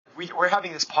we're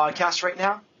having this podcast right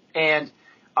now, and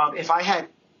if I had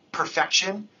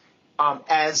perfection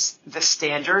as the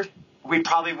standard, we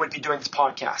probably would be doing this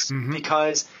podcast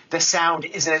because the sound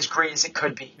isn't as great as it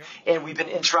could be. Yep. And we've been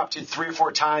interrupted 3 or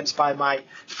 4 times by my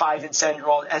 5 and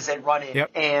 7-year-old as they run in.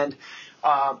 Yep. And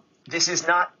this is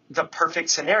not the perfect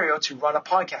scenario to run a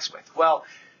podcast with. Well,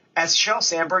 as Sheryl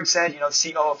Sandberg said, the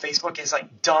CEO of Facebook is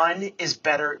like, done is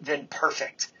better than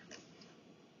perfect.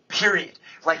 Period.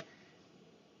 Like,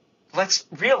 let's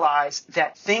realize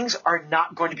that things are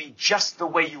not going to be just the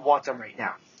way you want them right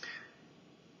now.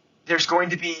 You're going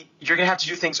to have to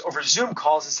do things over Zoom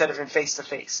calls instead of in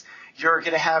face-to-face. You're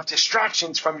going to have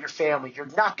distractions from your family. You're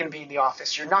not going to be in the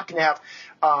office. You're not going to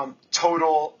have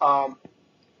total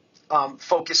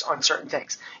focus on certain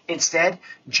things. Instead,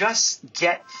 just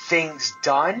get things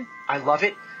done. I love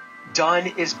it. Done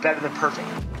is better than perfect.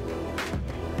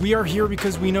 We are here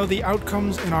because we know the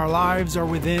outcomes in our lives are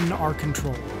within our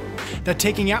control. That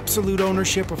taking absolute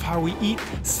ownership of how we eat,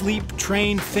 sleep,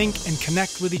 train, think, and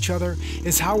connect with each other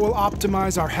is how we'll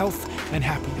optimize our health and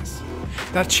happiness.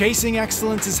 That chasing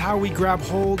excellence is how we grab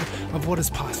hold of what is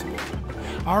possible.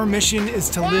 Our mission is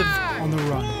to live on the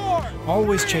run,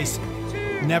 always chasing,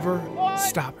 never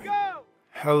stopping.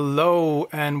 Hello,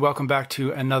 and welcome back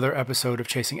to another episode of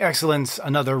Chasing Excellence,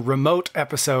 another remote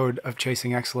episode of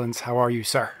Chasing Excellence. How are you,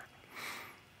 sir?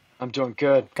 I'm doing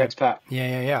good. Thanks, Pat.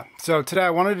 Yeah. So today I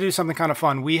wanted to do something kind of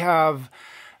fun. We have,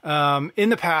 in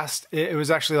the past, it was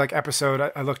actually like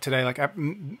episode, I looked today, like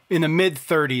in the mid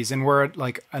 30s, and we're at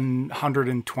like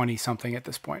 120 something at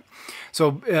this point.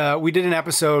 So we did an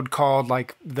episode called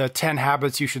like the 10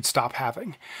 habits you should stop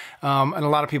having. And a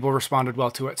lot of people responded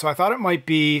well to it. So I thought it might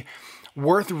be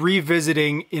worth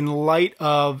revisiting in light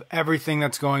of everything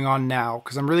that's going on now,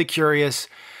 because I'm really curious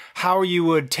how you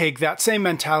would take that same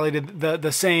mentality,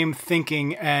 the same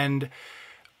thinking, and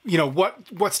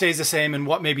what stays the same and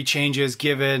what maybe changes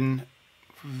given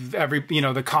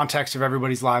the context of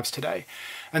everybody's lives today.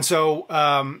 And so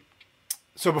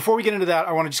so before we get into that,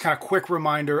 I want to just kind of quick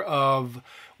reminder of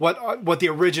what the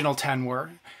original 10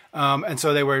 were. And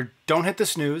so they were: don't hit the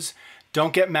snooze,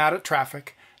 don't get mad at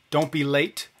traffic, don't be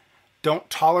late, don't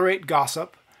tolerate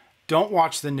gossip, don't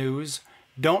watch the news,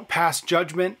 don't pass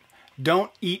judgment,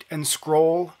 don't eat and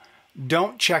scroll,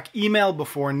 don't check email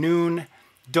before noon,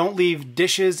 don't leave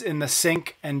dishes in the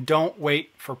sink, and don't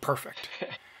wait for perfect.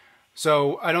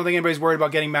 So I don't think anybody's worried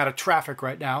about getting mad at traffic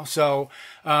right now. So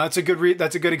that's a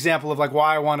good example of like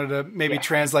why I wanted to maybe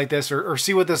translate this or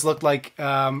see what this looked like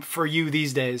for you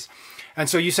these days. And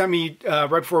so you sent me, right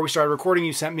before we started recording,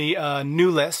 you sent me a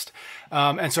new list.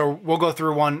 And so we'll go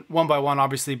through one by one,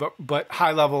 obviously, but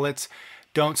high level, it's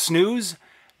don't snooze,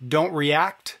 don't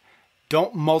react,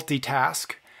 don't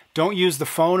multitask, don't use the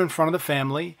phone in front of the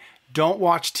family, don't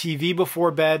watch TV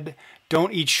before bed,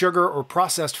 don't eat sugar or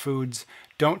processed foods,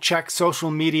 don't check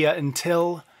social media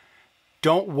until,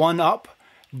 don't one-up,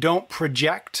 don't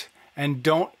project, and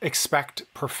don't expect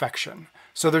perfection.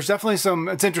 So there's definitely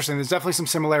it's interesting, there's definitely some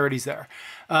similarities there.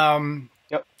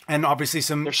 Yep. And obviously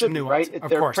some new ones, right? Of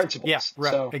They're course. Principles. Yeah,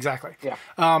 right, so, exactly.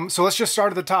 Yeah. So let's just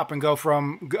start at the top and go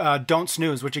from don't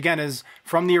snooze, which again is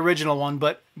from the original one,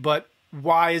 but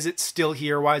why is it still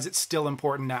here? Why is it still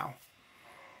important now?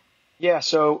 Yeah,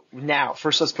 so now,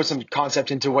 first let's put some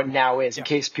concept into what now is, in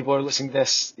case people are listening to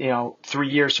this, 3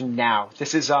 years from now.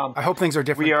 This is I hope things are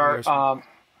different. We are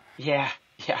yeah,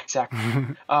 exactly.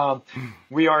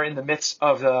 We are in the midst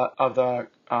of the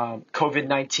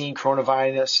COVID-19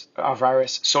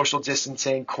 coronavirus, social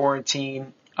distancing,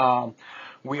 quarantine.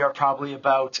 We are probably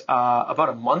about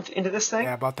a month into this thing.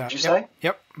 Yeah, about that. Did you say?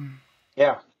 Yep.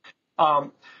 Yeah.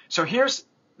 So here's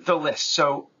the list.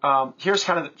 So here's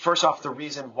kind of first off the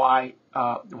reason why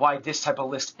this type of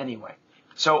list anyway.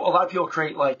 So a lot of people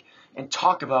create and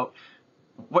talk about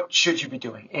what should you be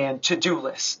doing and to-do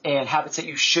lists and habits that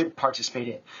you should participate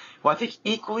in. Well, I think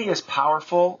equally as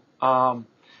powerful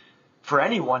for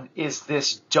anyone is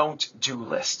this don't do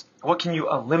list. What can you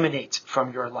eliminate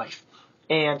from your life?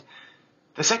 And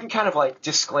the second kind of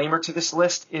disclaimer to this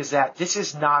list is that this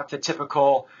is not the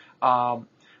typical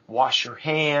wash your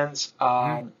hands,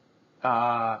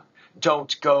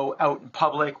 don't go out in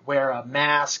public, wear a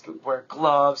mask, wear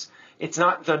gloves. It's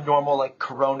not the normal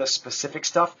corona specific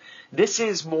stuff. This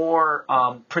is more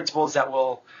principles that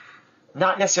will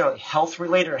not necessarily health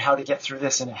related or how to get through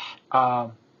this and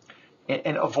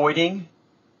avoiding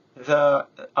the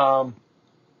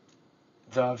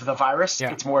virus.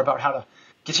 Yeah. It's more about how to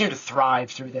continue to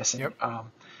thrive through this and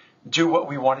do what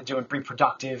we want to do and be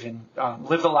productive and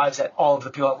live the lives that all of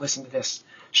the people that listen to this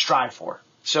strive for.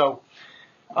 So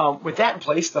With that in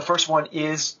place, the first one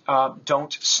is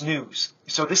don't snooze.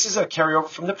 So this is a carryover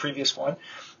from the previous one.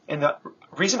 And the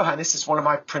reason behind this is one of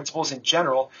my principles in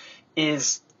general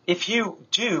is if you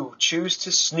do choose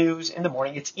to snooze in the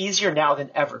morning, it's easier now than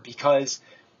ever because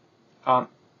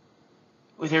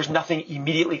there's nothing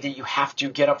immediately that you have to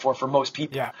get up for most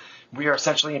people. Yeah. We are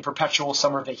essentially in perpetual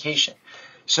summer vacation.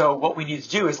 So what we need to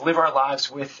do is live our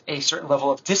lives with a certain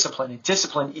level of discipline, and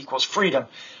discipline equals freedom.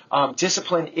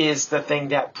 Discipline is the thing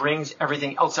that brings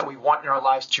everything else that we want in our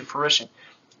lives to fruition.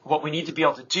 What we need to be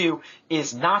able to do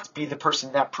is not be the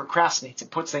person that procrastinates and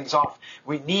puts things off.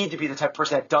 We need to be the type of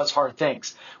person that does hard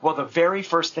things. Well, the very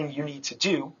first thing you need to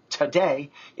do today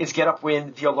is get up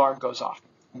when the alarm goes off.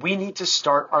 We need to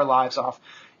start our lives off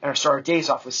and start our days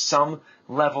off with some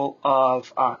level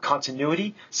of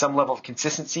continuity, some level of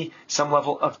consistency, some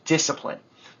level of discipline.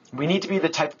 We need to be the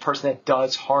type of person that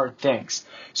does hard things.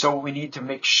 So what we need to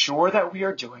make sure that we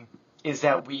are doing is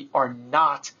that we are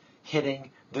not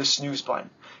hitting the snooze button.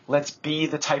 Let's be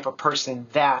the type of person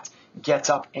that gets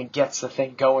up and gets the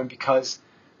thing going because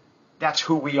that's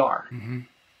who we are. Mm-hmm.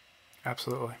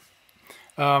 Absolutely.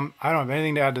 I don't have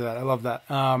anything to add to that. I love that.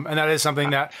 And that is something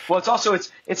that... Well, it's also,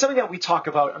 it's something that we talk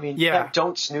about. I mean, yeah, that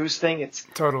don't snooze thing,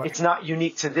 it's not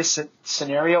unique to this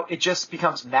scenario. It just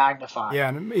becomes magnified. Yeah,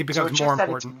 and it becomes more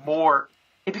important.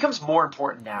 It becomes more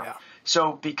important now. Yeah.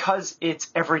 So because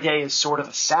it's every day is sort of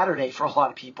a Saturday for a lot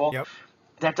of people, yep,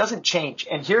 that doesn't change.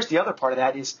 And here's the other part of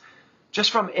that is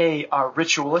just from a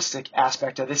ritualistic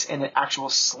aspect of this and an actual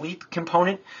sleep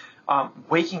component,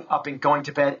 waking up and going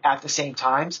to bed at the same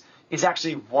times is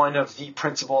actually one of the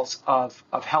principles of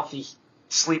healthy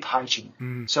sleep hygiene.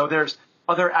 Mm. So there's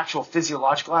other actual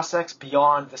physiological aspects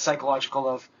beyond the psychological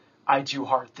of I do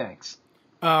hard things.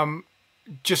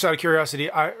 Just out of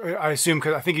curiosity, I assume,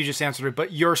 because I think you just answered it,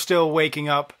 but you're still waking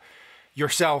up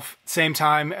yourself same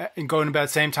time and going to bed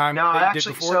same time that you did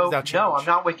before? No, I'm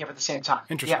not waking up at the same time.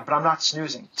 Interesting. Yeah, but I'm not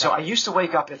snoozing. So I used to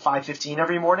wake up at 5:15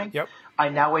 every morning. Yep. I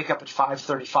now wake up at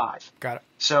 5:35. Got it.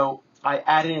 So I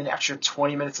added an extra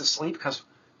 20 minutes of sleep because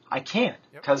I can,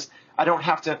 because I don't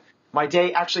have to. My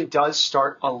day actually does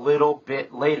start a little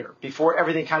bit later. Before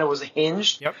everything kind of was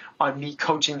hinged on me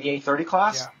coaching the 8:30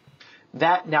 class. Yeah.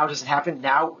 That now doesn't happen.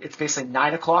 Now it's basically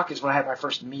 9 o'clock is when I have my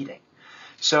first meeting.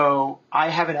 So I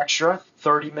have an extra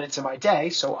 30 minutes in my day.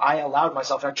 So I allowed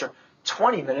myself an extra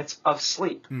 20 minutes of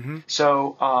sleep. Mm-hmm.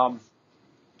 So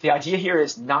the idea here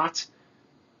is not.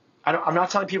 I'm not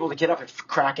telling people to get up at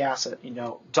crack ass at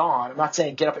dawn. I'm not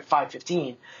saying get up at 5:15.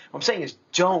 What I'm saying is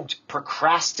don't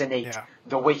procrastinate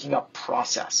the waking up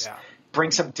process. Yeah.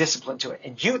 Bring some discipline to it,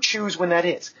 and you choose when that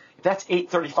is. If that's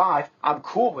 8:35, I'm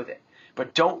cool with it.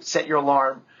 But don't set your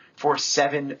alarm for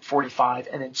 7:45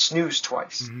 and then snooze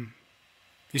twice. Mm-hmm.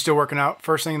 You still working out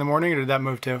first thing in the morning, or did that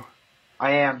move too?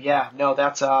 I am. Yeah. No,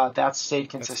 that's stayed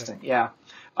consistent. Yeah.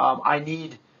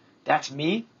 That's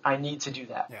me. I need to do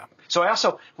that. Yeah. So I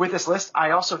also, with this list,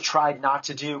 I also tried not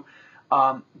to do,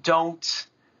 don't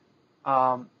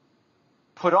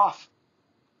put off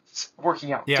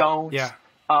working out. Yeah. Don't,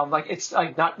 it's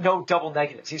like no double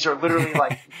negatives. These are literally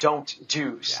like don't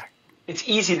do's. Yeah. It's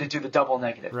easy to do the double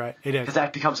negative. Right. It is. Because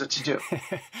that becomes a to do.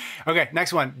 Okay.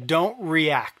 Next one. Don't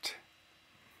react.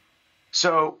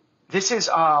 So this is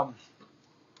a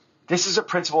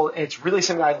principle. It's really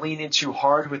something I lean into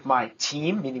hard with my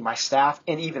team, meaning my staff,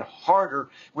 and even harder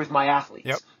with my athletes.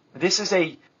 Yep. This is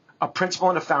a principle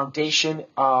and a foundation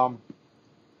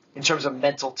in terms of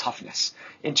mental toughness,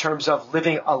 in terms of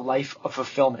living a life of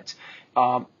fulfillment.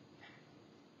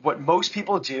 What most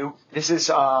people do, this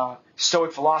is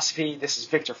Stoic philosophy, this is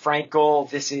Viktor Frankl,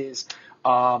 this is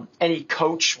any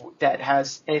coach that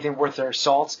has anything worth their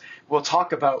salts will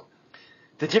talk about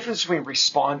the difference between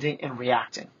responding and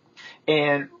reacting.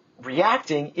 And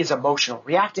reacting is emotional.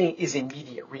 Reacting is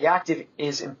immediate. Reactive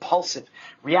is impulsive.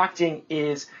 Reacting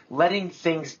is letting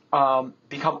things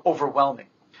become overwhelming.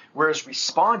 Whereas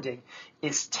responding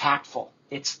is tactful.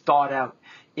 It's thought out.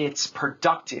 It's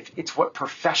productive. It's what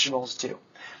professionals do.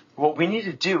 What we need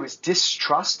to do is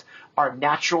distrust our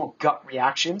natural gut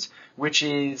reactions, which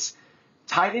is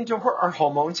tied into our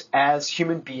hormones as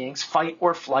human beings, fight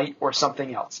or flight or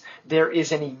something else. There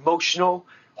is an emotional,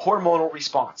 hormonal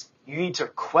response. You need to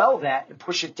quell that and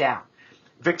push it down.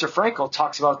 Viktor Frankl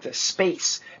talks about the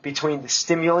space between the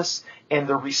stimulus and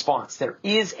the response. There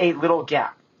is a little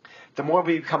gap. The more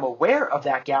we become aware of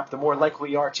that gap, the more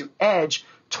likely we are to edge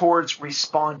towards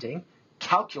responding,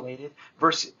 calculated,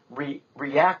 versus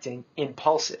reacting,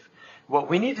 impulsive. What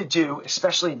we need to do,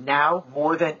 especially now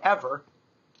more than ever,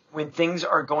 when things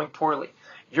are going poorly,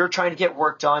 you're trying to get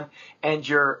work done, and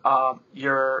your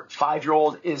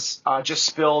 5-year-old is just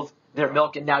spilled their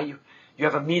milk, and now you you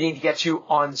have a meeting to get to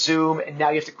on Zoom, and now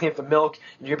you have to clean up the milk,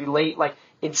 and you're going to be late. Like,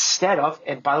 instead of,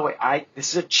 and by the way, this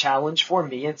is a challenge for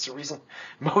me, and it's the reason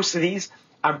most of these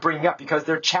I'm bringing up, because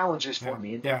they're challenges for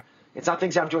me. And Yeah. it's not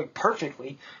things that I'm doing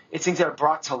perfectly. It's things that are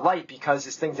brought to light because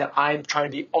it's things that I'm trying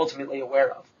to be ultimately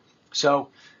aware of. So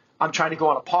I'm trying to go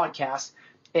on a podcast,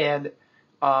 and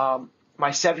my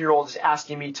 7-year-old is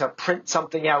asking me to print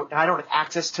something out, and I don't have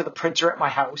access to the printer at my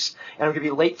house, and I'm going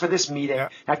to be late for this meeting. Yeah.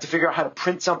 I have to figure out how to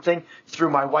print something through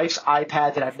my wife's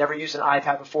iPad that I've never used an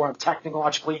iPad before. I'm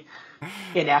technologically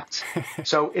inept.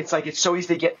 So it's like, it's so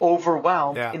easy to get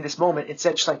overwhelmed in this moment.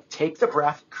 Instead, just like take the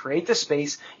breath, create the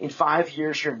space. In 5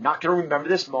 years, you're not going to remember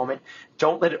this moment.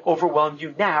 Don't let it overwhelm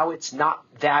you now. It's not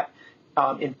that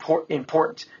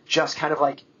important. Just kind of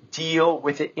like deal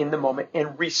with it in the moment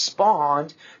and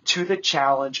respond to the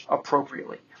challenge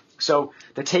appropriately. So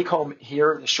the take home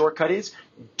here, the shortcut is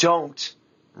don't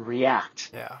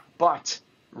react, but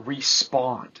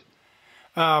respond.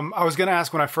 I was going to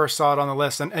ask when I first saw it on the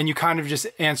list, and you kind of just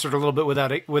answered a little bit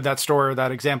with that story or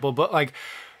that example, but like,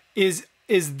 is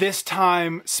this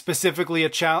time specifically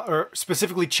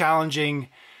specifically challenging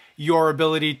your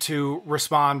ability to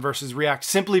respond versus react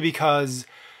simply because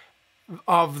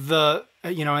of the,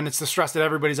 and it's the stress that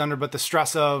everybody's under, but the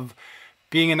stress of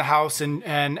being in the house and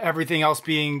everything else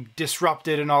being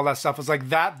disrupted and all that stuff? Is like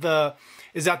that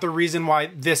is that the reason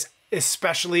why this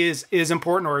especially is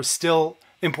important, or is still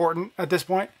important at this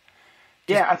point?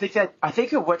 Yeah, I think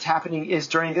that what's happening is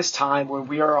during this time when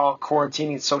we are all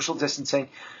quarantining and social distancing,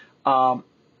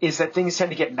 is that things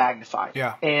tend to get magnified.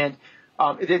 Yeah. And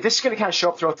this is going to kind of show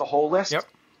up throughout the whole list.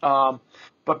 Yep.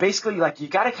 But basically, like, you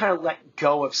got to kind of let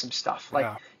go of some stuff.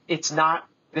 Like, it's not.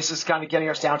 This is kind of getting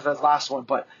us down to the last one,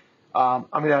 but I'm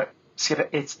going to skip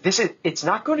it. It's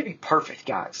not going to be perfect,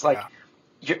 guys. Like,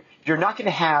 you're not going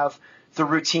to have the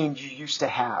routine you used to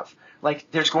have. Like,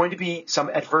 there's going to be some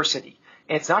adversity.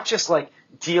 And it's not just like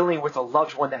dealing with a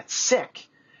loved one that's sick.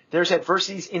 There's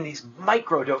adversities in these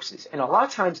micro doses. And a lot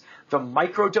of times the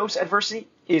micro dose adversity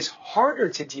is harder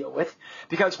to deal with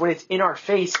because when it's in our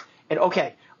face and,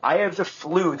 okay, I have the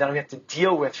flu that I'm going to have to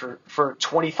deal with for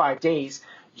 25 days,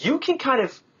 you can kind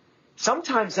of,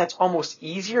 sometimes that's almost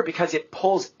easier because it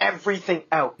pulls everything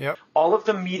out. Yep. All of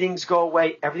the meetings go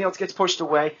away. Everything else gets pushed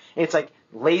away. And it's like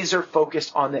laser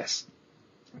focused on this.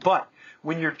 But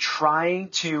when you're trying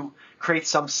to create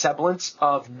some semblance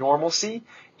of normalcy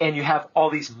and you have all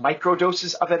these micro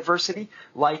doses of adversity,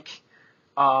 like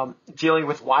dealing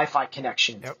with Wi-Fi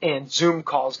connections and Zoom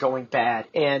calls going bad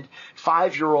and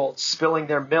 5-year-olds spilling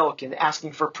their milk and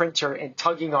asking for printer and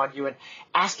tugging on you and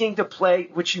asking to play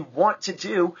what you want to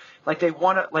do. Like they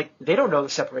don't know the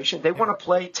separation. They want to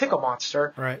play Tickle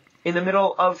Monster in the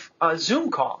middle of a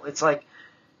Zoom call. It's like,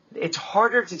 it's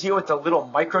harder to deal with the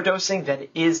little microdosing than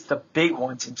it is the big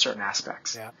ones in certain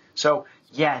aspects. Yeah. So,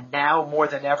 now more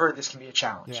than ever, this can be a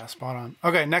challenge. Yeah, spot on.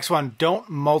 Okay, next one. Don't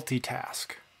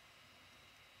multitask.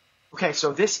 Okay,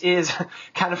 so this is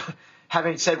kind of,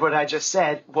 having said what I just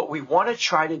said, what we want to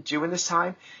try to do in this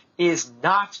time is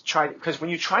not try to, because when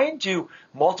you try and do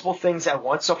multiple things at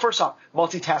once, so first off,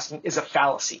 multitasking is a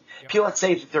fallacy. People that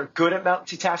say that they're good at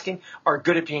multitasking are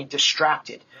good at being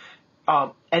distracted.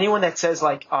 Anyone that says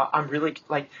I'm really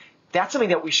that's something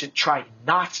that we should try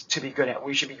not to be good at. What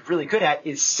we should be really good at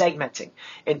is segmenting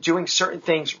and doing certain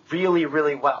things really,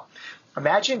 really well.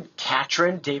 Imagine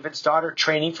Katrin, David's daughter,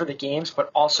 training for the games,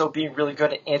 but also being really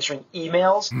good at answering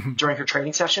emails during her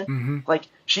training session. Mm-hmm. Like,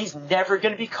 she's never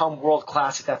going to become world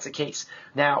class if that's the case.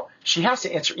 Now, she has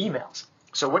to answer emails.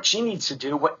 So what she needs to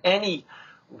do, what any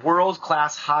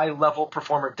world-class, high-level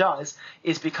performer does,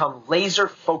 is become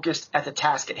laser-focused at the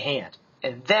task at hand,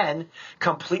 and then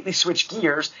completely switch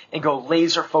gears and go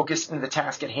laser-focused into the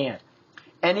task at hand.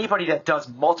 Anybody that does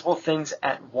multiple things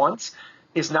at once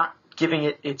is not giving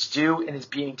it its due and is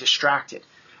being distracted.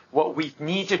 What we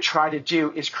need to try to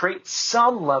do is create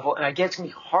some level, and again, it's going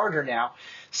to be harder now,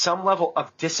 some level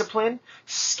of discipline,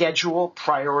 schedule,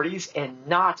 priorities, and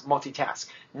not multitask.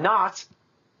 Not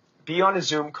be on a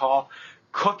Zoom call,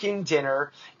 cooking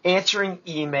dinner, answering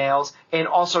emails, and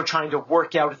also trying to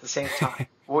work out at the same time.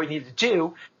 What we need to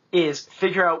do is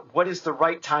figure out what is the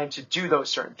right time to do those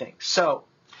certain things. So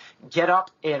get up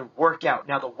and work out.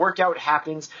 Now, the workout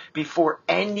happens before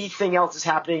anything else is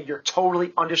happening. You're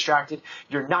totally undistracted.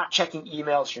 You're not checking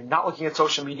emails. You're not looking at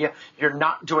social media. You're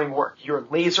not doing work. You're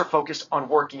laser focused on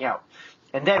working out.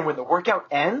 And then when the workout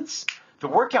ends, the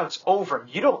workout's over.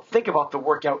 You don't think about the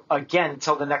workout again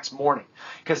until the next morning,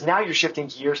 because now you're shifting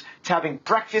gears to having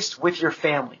breakfast with your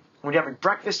family. When you're having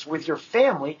breakfast with your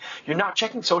family, you're not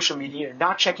checking social media, you're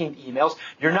not checking emails,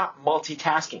 you're not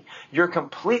multitasking. You're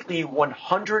completely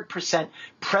 100%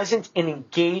 present and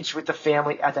engaged with the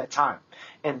family at that time.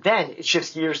 And then it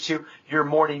shifts gears to your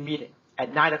morning meeting.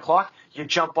 At 9 o'clock, you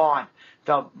jump on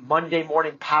the Monday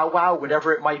morning powwow,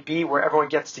 whatever it might be, where everyone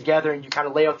gets together and you kind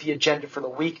of lay out the agenda for the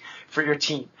week for your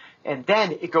team. And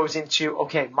then it goes into,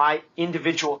 okay, my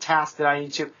individual task that I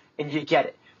need to, and you get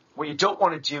it. What you don't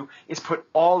want to do is put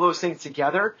all those things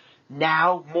together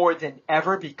now more than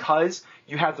ever, because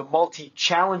you have the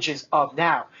multi-challenges of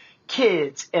now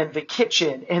kids and the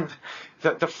kitchen and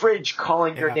the fridge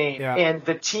calling your name and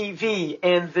the TV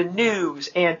and the news,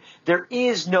 and there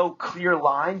is no clear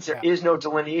lines. There is no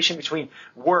delineation between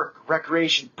work,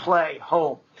 recreation, play,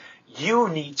 home. You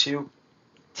need to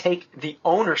take the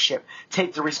ownership,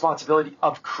 take the responsibility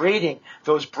of creating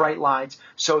those bright lines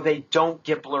so they don't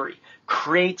get blurry.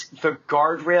 Create the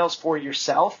guardrails for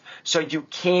yourself so you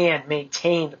can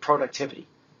maintain the productivity.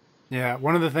 Yeah,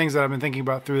 one of the things that I've been thinking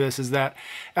about through this is that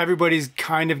everybody's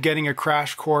kind of getting a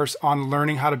crash course on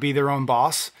learning how to be their own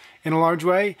boss in a large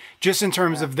way, just in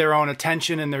terms of their own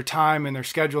attention and their time and their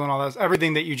schedule and all that.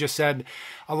 Everything that you just said,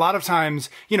 a lot of times,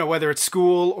 you know, whether it's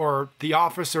school or the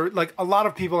office, or like a lot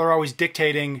of people are always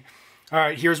dictating, all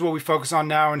right, here's what we focus on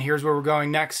now and here's where we're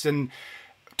going next. And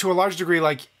to a large degree,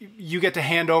 like, you get to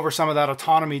hand over some of that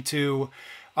autonomy to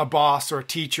a boss or a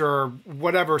teacher or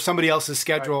whatever, somebody else's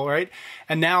schedule, right?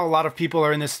 And now a lot of people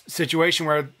are in this situation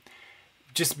where,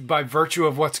 just by virtue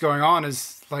of what's going on,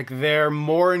 is like they're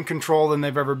more in control than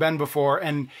they've ever been before.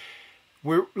 And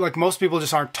we're like, most people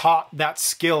just aren't taught that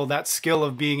skill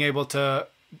of being able to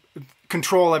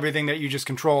control everything that you just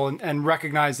control, and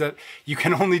recognize that you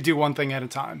can only do one thing at a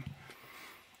time.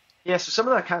 Yeah, so some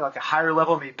of that kind of like a higher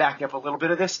level, maybe backing up a little bit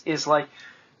of this, is like,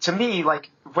 to me, like,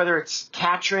 whether it's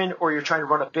Katrin or you're trying to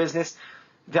run a business,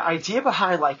 the idea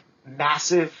behind like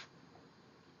massive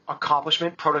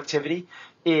accomplishment, productivity,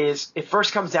 is it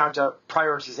first comes down to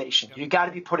prioritization. Yep. You got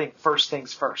to be putting first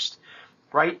things first,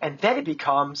 right? And then it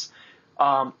becomes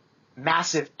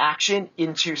massive action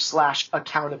into /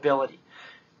 accountability.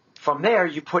 From there,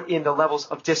 you put in the levels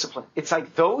of discipline. It's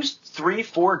like those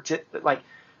 3-4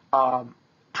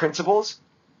 principles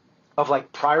of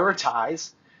like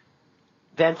prioritize.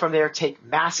 Then from there, take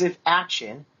massive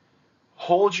action,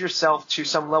 hold yourself to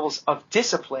some levels of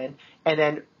discipline, and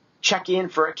then check in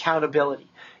for accountability.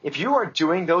 If you are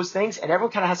doing those things, and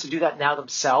everyone kind of has to do that now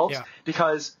themselves,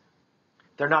 because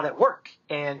they're not at work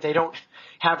and they don't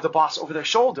have the boss over their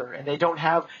shoulder and they don't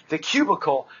have the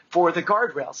cubicle for the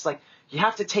guardrails. Like, you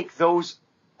have to take those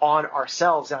on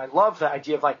ourselves. And I love the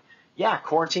idea of like, yeah,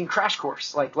 quarantine crash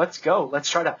course. Like, let's go. Let's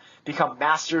try to become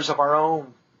masters of our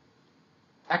own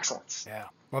excellence. Yeah,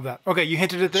 love that. Okay, you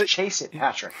hinted at this. Chase it,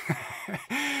 Patrick.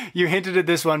 You hinted at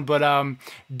this one, but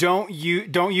don't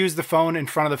use the phone in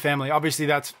front of the family. Obviously,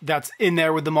 that's in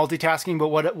there with the multitasking. But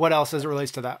what else as it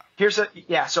relates to that?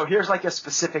 So here's like a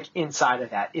specific inside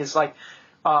of that is like,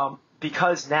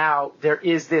 because now there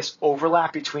is this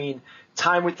overlap between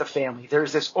time with the family.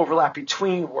 There's this overlap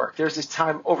between work. There's this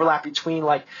time overlap between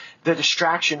like the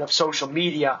distraction of social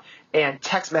media and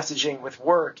text messaging with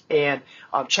work and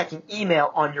checking email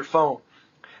on your phone.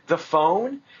 The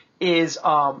phone is,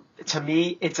 to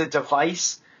me, it's a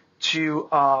device to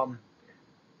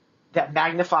that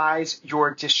magnifies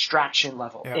your distraction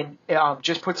level and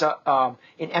just puts an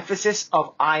emphasis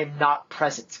of I'm not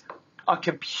present. A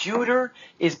computer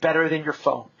is better than your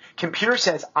phone. Computer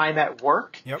says I'm at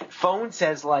work. Yep. Phone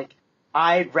says like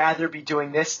I'd rather be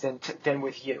doing this than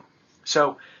with you.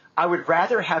 So I would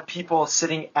rather have people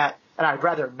sitting at, and I'd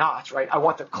rather not, right? I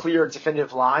want the clear,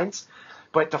 definitive lines,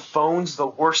 but the phone's the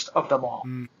worst of them all.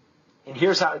 Mm. And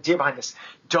here's the idea behind this.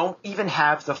 Don't even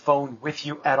have the phone with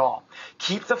you at all.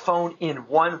 Keep the phone in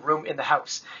one room in the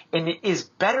house. And it is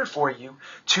better for you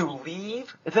to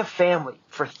leave the family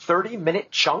for 30-minute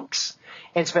chunks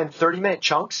and spend 30-minute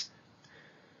chunks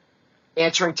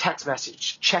answering text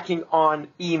message, checking on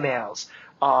emails,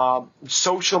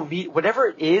 social media, whatever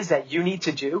it is that you need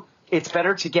to do. It's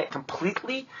better to get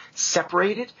completely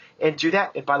separated and do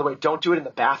that. And by the way, don't do it in the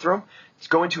bathroom.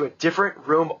 Go into a different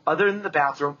room other than the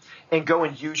bathroom and go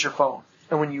and use your phone.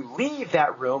 And when you leave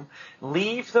that room,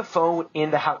 leave the phone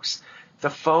in the house. The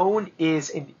phone is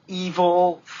an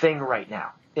evil thing right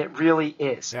now. It really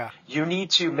is. Yeah. You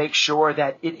need to make sure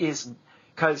that it is,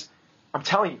 because I'm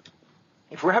telling you,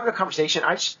 if we're having a conversation,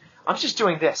 I'm just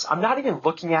doing this. I'm not even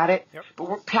looking at it. Yep.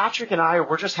 But Patrick and I,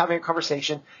 we're just having a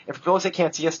conversation. And for those that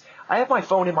can't see us, I have my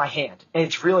phone in my hand, and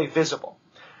it's really visible.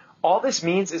 all this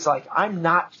means is like I'm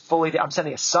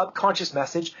sending a subconscious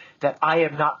message that I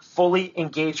am not fully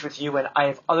engaged with you, and I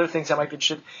have other things that might be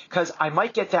interested, because I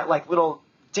might get that like little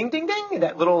ding, ding, ding,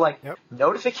 that little like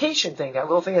notification thing, that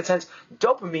little thing that sends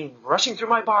dopamine rushing through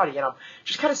my body, and I'm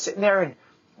just kind of sitting there and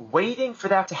waiting for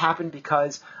that to happen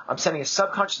because I'm sending a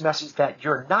subconscious message that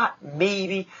you're not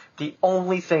maybe the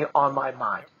only thing on my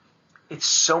mind. It's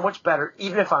so much better,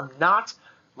 even if I'm not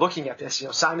looking at this.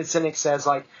 Simon Sinek says,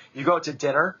 like, you go to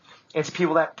dinner, and it's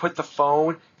people that put the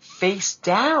phone face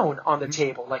down on the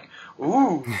table. Like,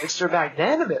 ooh, Mr.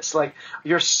 Magnanimous. Like,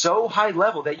 you're so high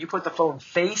level that you put the phone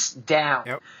face down.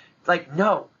 Yep. Like,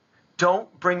 no,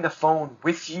 don't bring the phone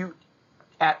with you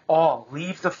at all.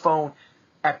 Leave the phone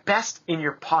at best in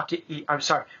your pocket.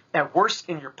 At worst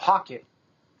in your pocket.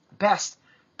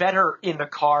 Better in the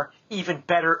car, even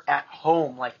better at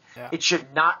home. Like, it should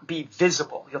not be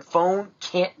visible. Your phone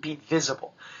can't be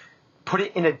visible. Put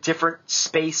it in a different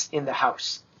space in the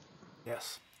house.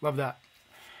 Yes, love that.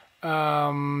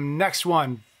 Next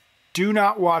one, do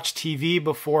not watch TV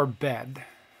before bed.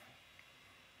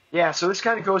 Yeah, so this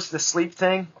kind of goes to the sleep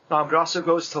thing. It also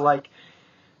goes to like,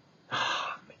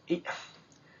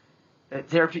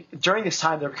 during this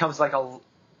time there becomes like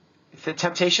the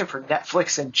temptation for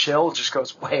Netflix and chill just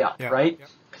goes way up, right? Yep.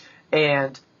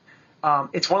 And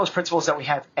it's one of those principles that we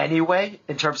have anyway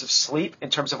in terms of sleep, in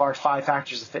terms of our 5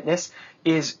 factors of fitness,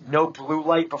 is no blue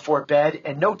light before bed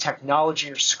and no technology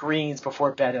or screens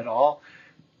before bed at all.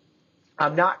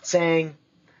 I'm not saying,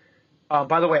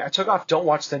 by the way, I took off don't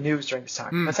watch the news during this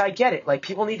time. Because I get it. Like,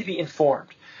 people need to be informed.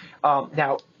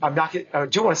 Now, I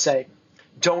do want to say,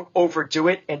 don't overdo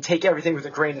it and take everything with a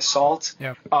grain of salt.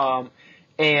 Yeah.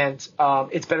 And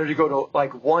it's better to go to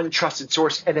like one trusted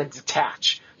source and then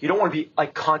detach. You don't want to be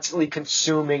like constantly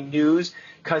consuming news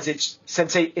because it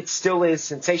still is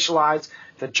sensationalized.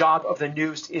 The job of the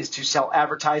news is to sell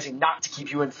advertising, not to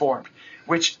keep you informed.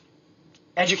 Which,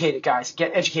 educated guys,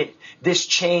 get educated. This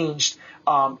changed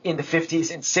in the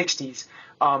 50s and 60s.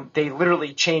 They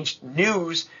literally changed.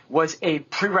 News was a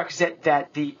prerequisite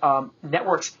that the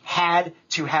networks had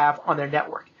to have on their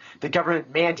network. The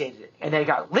government mandated it, and they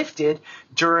got lifted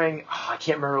during, I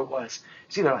can't remember what it was.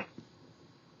 It's either like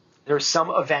there was some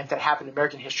event that happened in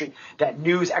American history that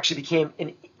news actually became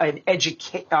an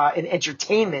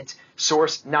entertainment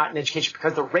source, not an education,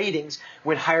 because the ratings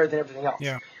went higher than everything else.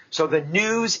 Yeah. So the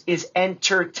news is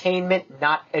entertainment,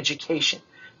 not education.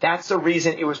 That's the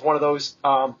reason it was one of those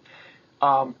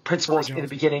principles in the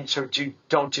beginning. So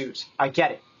don't do. I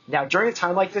get it. Now, during a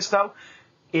time like this, though,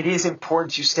 it is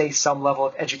important to stay some level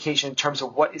of education in terms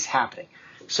of what is happening.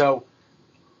 So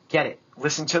get it.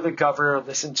 Listen to the governor.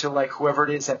 Listen to like whoever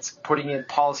it is that's putting in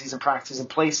policies and practices in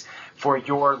place for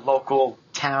your local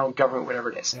town government,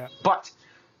 whatever it is. Yeah. But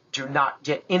do not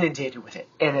get inundated with it.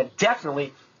 And then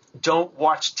definitely don't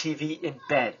watch TV in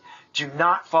bed. Do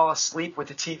not fall asleep with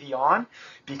the TV on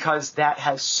because that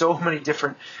has so many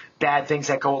different bad things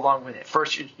that go along with it.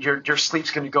 First, your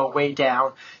sleep's going to go way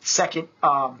down. Second,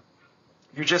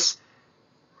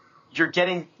 you're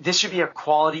getting, this should be a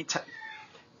quality time.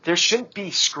 There shouldn't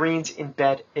be screens in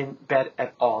bed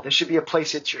at all. There should be a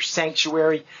place that's your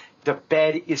sanctuary. The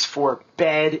bed is for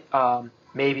bed.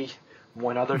 Maybe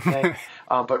one other thing,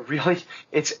 but really,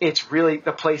 it's really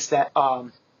the place that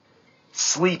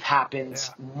sleep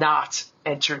happens, not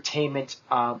entertainment,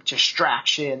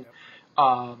 distraction.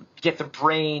 Get the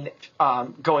brain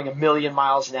going a million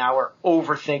miles an hour,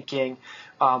 overthinking,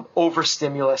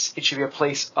 overstimulus. It should be a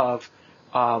place of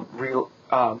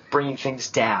bringing things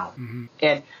down. Mm-hmm.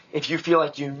 And if you feel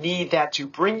like you need that to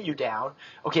bring you down,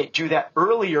 okay, do that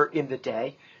earlier in the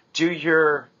day. Do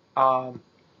your Netflix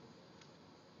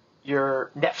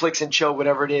and chill,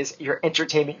 whatever it is, your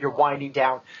entertainment, your winding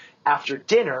down after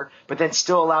dinner, but then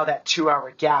still allow that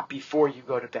 2-hour gap before you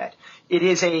go to bed.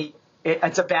 It's a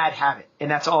bad habit, and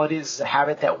that's all it is a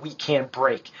habit that we can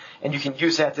break, and you can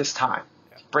use that this time.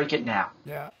 Break it now.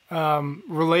 Yeah.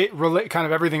 Relate, kind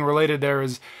of everything related there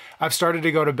is I've started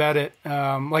to go to bed at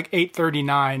like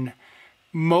 8:39,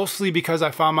 mostly because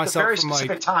I found myself it's a very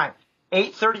specific time.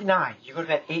 8:39. You go to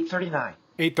bed 8:39.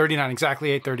 8:39,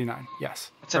 exactly 8:39.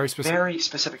 Yes. It's very specific. Very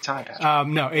specific time,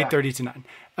 Patrick. No, 8:30 to 9.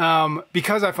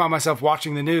 Because I found myself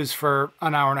watching the news for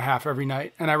an hour and a half every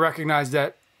night, and I recognized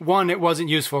that, one, it wasn't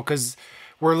useful because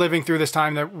we're living through this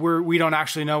time that we don't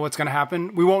actually know what's going to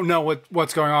happen. We won't know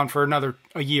what's going on for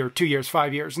a year, 2 years,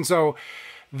 5 years. And so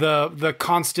the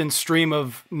constant stream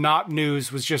of not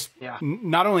news was just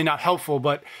not only not helpful,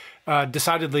 but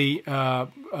decidedly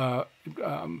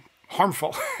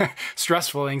harmful,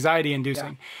 stressful, anxiety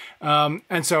inducing. Yeah.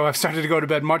 And so I've started to go to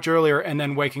bed much earlier and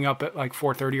then waking up at like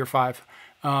 4:30 or 5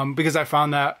 because I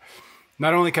found that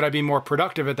not only could I be more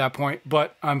productive at that point,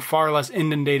 but I'm far less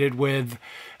inundated with,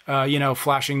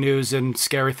 flashing news and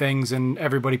scary things and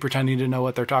everybody pretending to know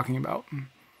what they're talking about.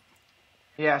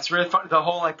 Yeah, it's really fun. The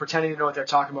whole like pretending to know what they're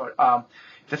talking about.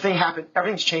 The thing happened,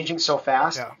 everything's changing so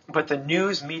fast, but the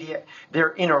news media,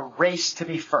 they're in a race to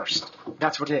be first.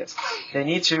 That's what it is. They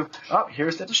need to,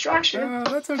 here's the distraction.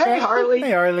 That's okay. Hey, Harley.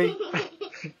 Hey, Harley.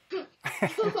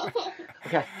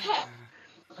 Okay.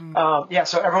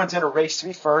 So everyone's in a race to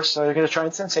be first, so they're going to try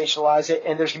and sensationalize it,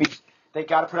 and they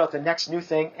got to put out the next new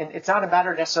thing, and it's not a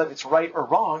matter necessarily if it's right or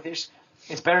wrong. It's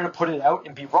better to put it out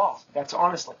and be wrong. That's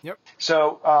honestly. Yep.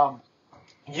 So,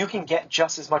 you can get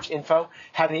just as much info,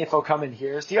 having the info come in.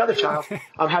 Here's the other child.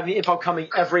 Having the info coming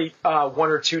every 1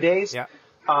 or 2 days. Yeah.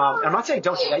 I'm not saying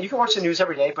don't do that. You can watch the news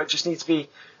every day, but it just needs to be,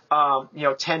 10,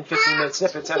 15-minute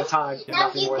snippets at a time.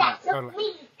 Nothing more than that. Totally.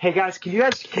 Hey guys, can you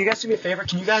guys do me a favor?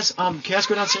 Can you guys go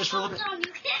downstairs for a little bit?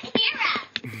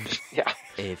 Yeah.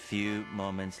 A few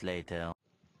moments later.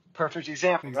 Perfect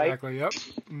example, right? Exactly. Yep.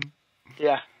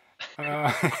 Yeah.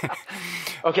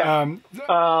 Okay.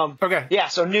 Okay. Yeah.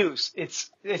 So news, it's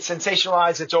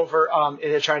sensationalized. It's over.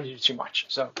 They're trying to do too much.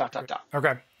 So ...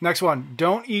 Okay. Next one.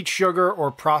 Don't eat sugar or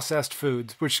processed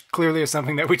foods, which clearly is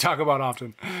something that we talk about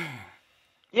often.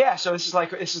 Yeah. So this is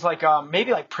like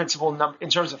maybe like principle number in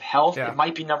terms of health. Yeah. It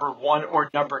might be number 1 or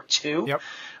number 2. Yep.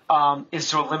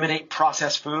 Is to eliminate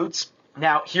processed foods.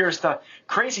 Now, here's the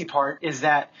crazy part: is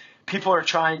that people are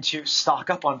trying to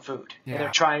stock up on food. Yeah. And they're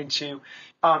trying to.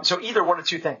 So either one of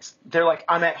two things. They're like,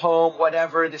 I'm at home,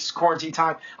 whatever, this is quarantine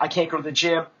time, I can't go to the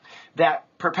gym. That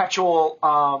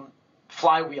perpetual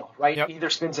flywheel, right? Yep. Either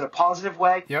spins in a positive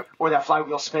way, Yep. or that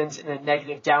flywheel spins in a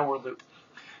negative downward loop.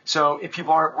 So if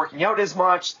people aren't working out as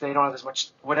much, they don't have as much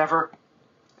whatever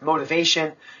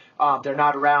motivation, they're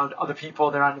not around other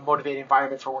people, they're not in a motivated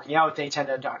environment for working out, they tend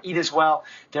to not eat as well,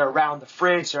 they're around the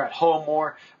fridge, they're at home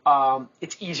more,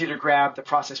 it's easier to grab the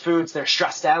processed foods, they're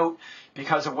stressed out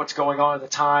because of what's going on at the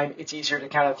time, it's easier to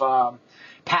kind of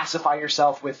pacify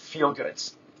yourself with feel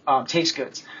goods, taste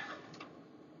goods.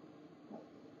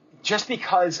 Just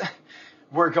because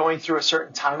we're going through a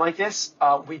certain time like this,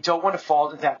 we don't want to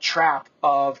fall into that trap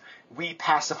of we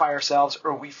pacify ourselves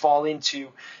or we fall into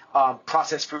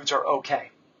processed foods are okay.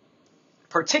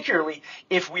 Particularly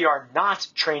if we are not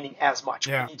training as much.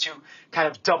 Yeah. We need to kind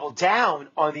of double down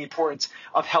on the importance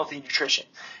of healthy nutrition.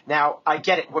 Now, I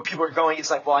get it. What people are going is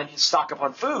like, well, I need to stock up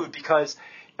on food because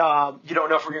you don't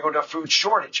know if we're going to go into a food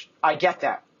shortage. I get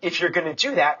that. If you're going to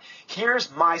do that,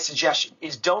 here's my suggestion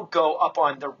is don't go up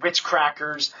on the Ritz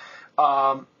crackers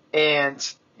and,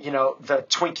 the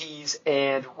Twinkies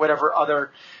and whatever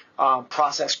other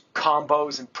processed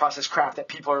combos and processed crap that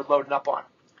people are loading up on.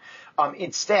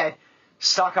 Instead,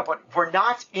 stock up on. We're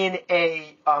not in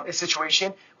a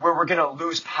situation where we're going to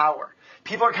lose power.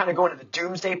 People are kind of going to the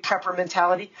doomsday prepper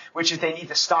mentality, which is they need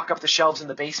to stock up the shelves in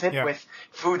the basement with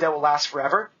food that will last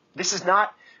forever. This is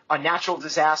not a natural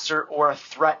disaster or a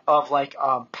threat of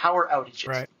power outages.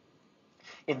 Right.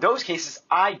 In those cases,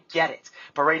 I get it.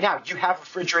 But right now, you have a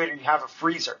refrigerator, you have a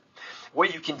freezer.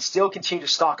 What you can still continue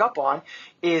to stock up on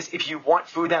is if you want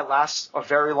food that lasts a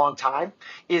very long time,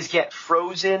 is get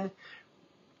frozen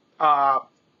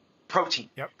protein,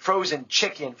 frozen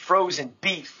chicken, frozen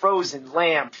beef, frozen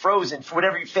lamb, frozen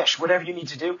whatever you fish, whatever you need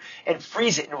to do, and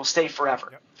freeze it and it will stay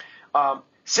forever.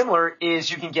 Similar is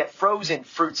you can get frozen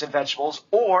fruits and vegetables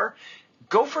or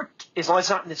go for, as long as it's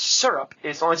not in the syrup,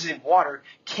 as long as it's in water,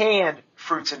 canned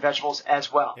fruits and vegetables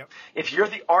as well. If you're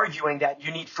arguing that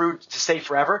you need fruit to stay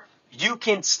forever, you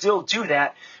can still do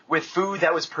that with food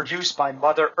that was produced by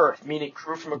Mother Earth, meaning it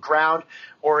grew from a ground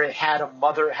or it had a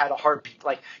mother, it had a heartbeat.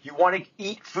 Like you want to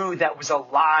eat food that was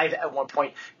alive at one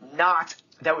point, not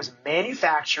that was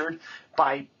manufactured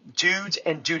by dudes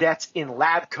and dudettes in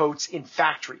lab coats in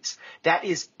factories. That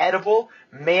is edible,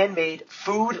 man-made,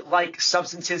 food-like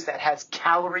substances that has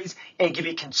calories and can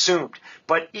be consumed.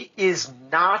 But it is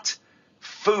not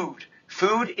food.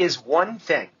 Food is one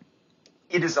thing.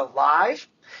 It is alive.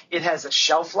 It has a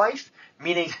shelf life,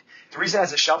 meaning the reason it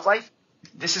has a shelf life,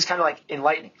 this is kind of like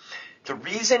enlightening. The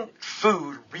reason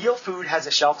real food has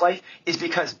a shelf life is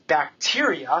because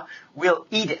bacteria will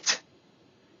eat it.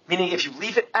 Meaning if you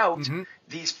leave it out,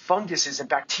 these funguses and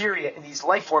bacteria and these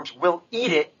life forms will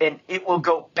eat it and it will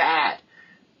go bad.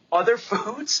 Other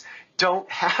foods don't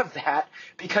have that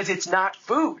because it's not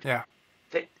food. Yeah.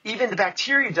 Even the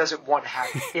bacteria doesn't want to have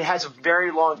it. It has a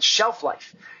very long shelf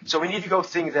life. So we need to go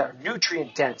things that are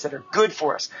nutrient dense, that are good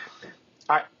for us.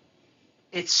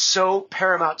 It's so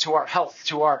paramount to our health,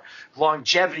 to our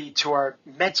longevity, to our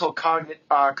mental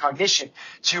cognition,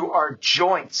 to our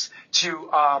joints, to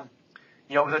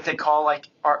what they call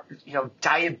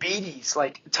diabetes,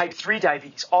 like type 3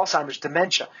 diabetes, Alzheimer's,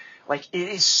 dementia. Like, it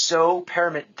is so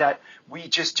paramount that we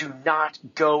just do not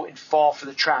go and fall for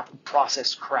the trap of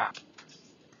processed crap.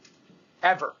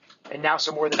 Ever. And now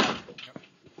some more than ever.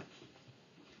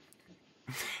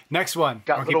 Next one.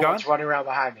 Got little ones running around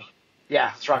behind me.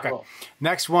 Yeah, let's rock and roll.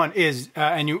 Next one is,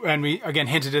 and we again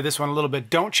hinted at this one a little bit,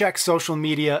 don't check social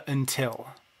media until.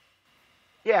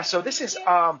 Yeah, so this is,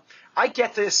 I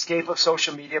get the escape of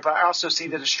social media, but I also see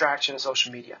the distraction of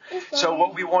social media. So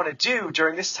what we want to do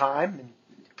during this time,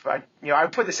 and I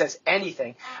would put this as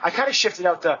anything. I kind of shifted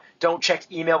out the don't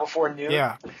check email before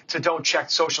noon to don't check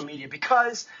social media,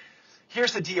 because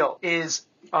here's the deal is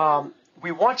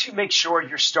we want to make sure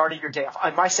you're starting your day off.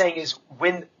 My saying is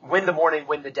win the morning,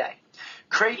 win the day.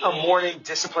 Create a morning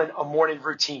discipline, a morning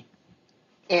routine.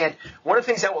 And one of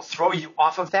the things that will throw you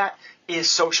off of that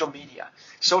is social media.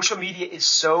 Social media is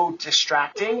so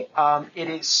distracting. It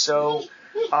is so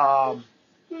not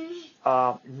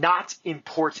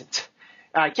important.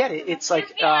 I get it. It's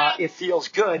like it feels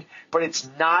good, but it's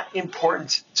not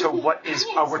important to what is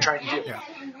we're trying to do. Yeah.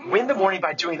 Win the morning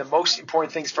by doing the most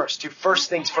important things first. Do first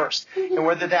things first. And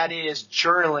whether that is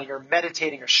journaling or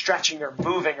meditating or stretching or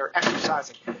moving or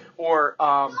exercising or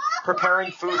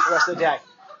preparing food for the rest of the day.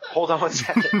 Hold on one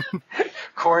second.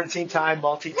 Quarantine time,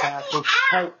 multitask.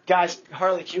 Hey, guys,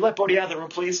 Harley, can you let Bodhi out of the room,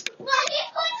 please? Why are you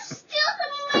going to steal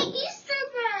some of my Easter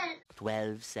bread?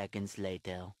 12 seconds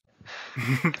later.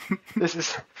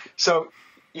 So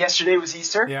yesterday was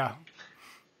Easter. Yeah.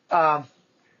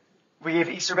 We gave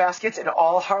Easter baskets, and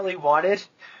all Harley wanted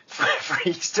for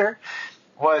Easter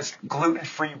was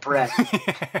gluten-free bread.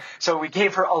 So we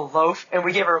gave her a loaf, and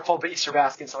we gave her a full Easter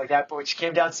basket and stuff like that. But when she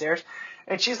came downstairs,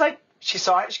 and she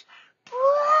saw it, bread!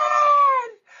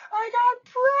 I got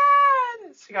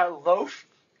bread! She got a loaf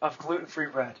of gluten-free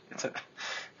bread. So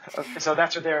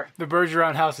that's what they're... The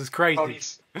Bergeron house is crazy.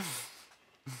 Bodhi's.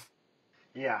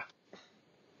 Yeah.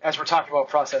 As we're talking about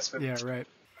processed foods. Yeah, right.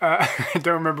 I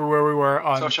don't remember where we were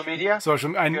on social media.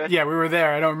 Yeah, we were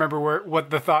there. I don't remember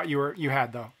what the thought you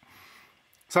had though.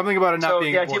 Something about it not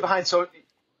being. The idea behind so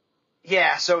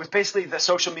it's basically the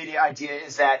social media idea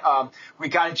is that we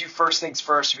got to do first things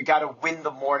first. We got to win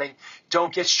the morning.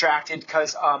 Don't get distracted,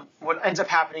 because what ends up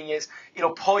happening is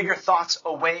it'll pull your thoughts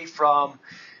away from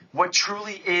what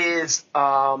truly is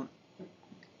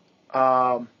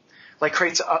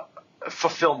creates a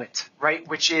fulfillment, right?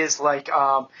 Which is like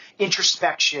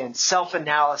introspection,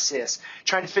 self-analysis,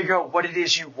 trying to figure out what it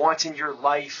is you want in your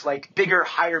life, like bigger,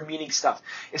 higher meaning stuff.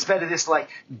 Instead of this like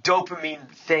dopamine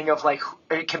thing of like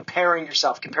comparing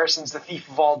yourself. Comparison's the thief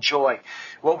of all joy.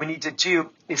 What we need to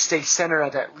do is stay centered on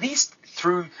that, at least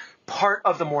through part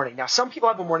of the morning. Now, some people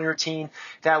have a morning routine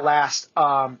that lasts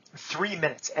 3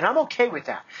 minutes, and I'm okay with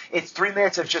that. It's 3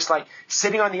 minutes of just like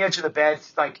sitting on the edge of the bed,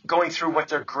 like going through what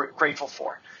they're grateful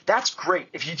for. That's great.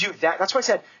 If you do that, that's why I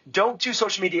said don't do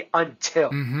social media until.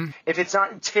 Mm-hmm. If it's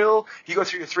not until you go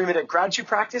through your 3-minute gratitude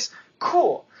practice,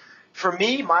 cool. For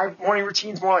me, my morning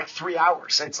routine is more like 3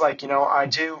 hours. It's like, I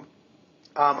do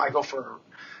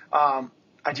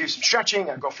some stretching,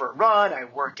 I go for a run, I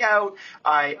work out,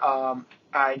 I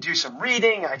do some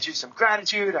reading, I do some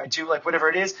gratitude, I do like whatever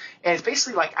it is. And it's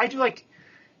basically like I do like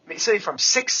say from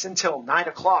 6 until 9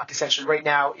 o'clock essentially right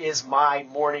now is my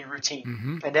morning routine.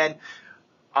 Mm-hmm. And then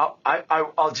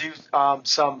I'll do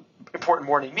some important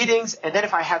morning meetings. And then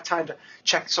if I have time to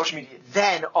check social media,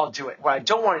 then I'll do it. What I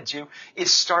don't want to do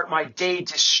is start my day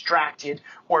distracted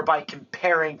or by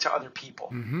comparing to other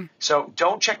people. Mm-hmm. So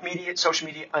don't check social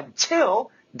media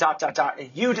until ...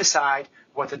 and you decide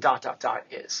what the ...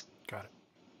 is. Got it.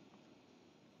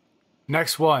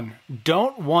 Next one.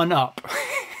 Don't one up.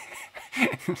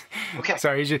 Okay.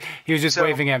 Sorry, he was just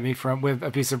waving at me with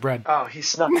a piece of bread. Oh, he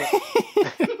snuck it.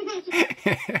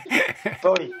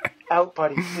 Bodhi, out,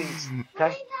 buddy, please.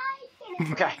 Okay.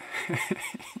 Okay.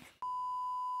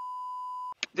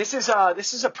 This is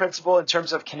a principle in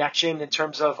terms of connection, in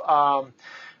terms of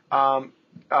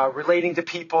relating to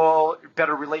people,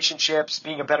 better relationships,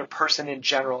 being a better person in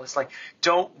general. It's like,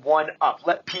 don't one up.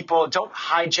 Don't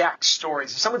hijack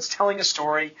stories. If someone's telling a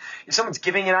story, if someone's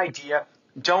giving an idea,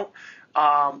 don't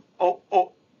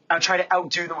try to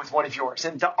outdo them with one of yours.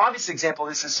 And the obvious example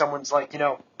of this is someone's like,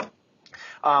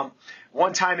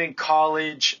 one time in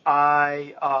college,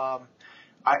 I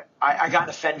got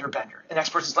a fender bender. And the next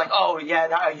person's like, oh yeah,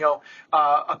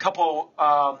 a couple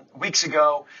weeks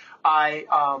ago, I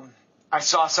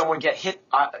saw someone get hit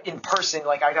in person.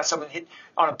 Like I got someone hit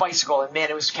on a bicycle, and man,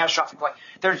 it was catastrophic. Like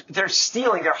they're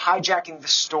hijacking the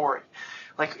story.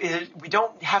 Like we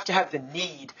don't have to have the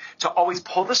need to always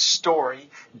pull the story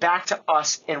back to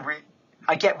us and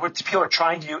I get what people are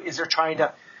trying to do is they're trying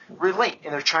to relate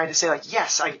and they're trying to say like,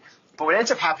 yes, but what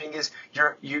ends up happening is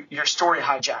you're story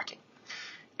hijacking.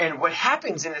 And what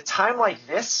happens in a time like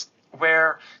this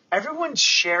where everyone's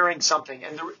sharing something,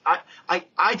 and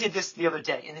I did this the other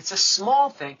day, and it's a small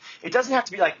thing. It doesn't have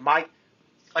to be like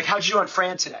how'd you do on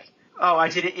Fran today? Oh, I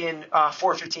did it in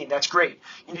 4:15. That's great.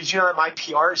 And did you know that my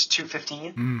PR is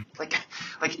 2:15?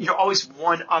 Like you're always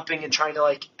one-upping and trying to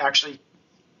like actually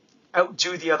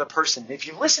outdo the other person. If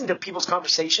you listen to people's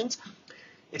conversations,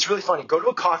 it's really funny. Go to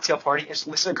a cocktail party and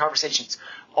listen to conversations.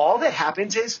 All that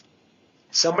happens is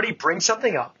somebody brings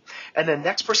something up, and the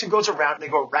next person goes around, and they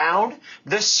go around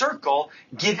the circle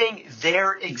giving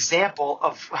their example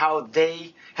of how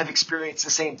they have experienced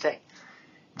the same thing.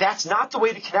 That's not the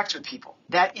way to connect with people.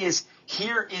 That is,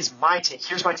 here is my take.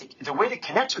 Here's my take. The way to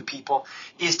connect with people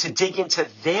is to dig into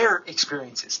their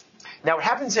experiences. Now, what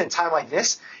happens in a time like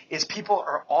this is people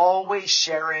are always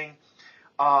sharing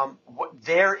what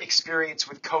their experience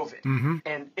with COVID. Mm-hmm.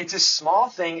 And it's a small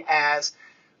thing as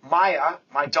Maya,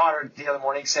 my daughter, the other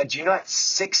morning said, do you know that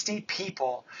 60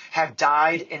 people have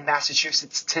died in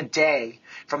Massachusetts today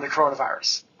from the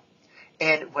coronavirus?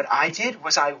 And what I did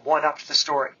was I one-upped the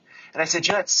story. And I said,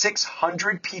 you know that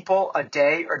 600 people a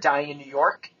day are dying in New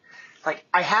York? Like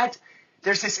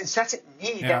there's this incessant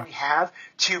need that we have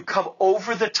to come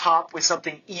over the top with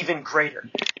something even greater.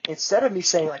 Instead of me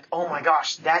saying like, oh my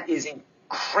gosh, that is a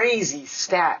crazy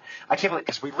stat. I can't believe,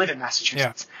 because we live in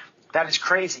Massachusetts. Yeah. That is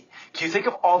crazy. Can you think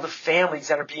of all the families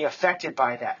that are being affected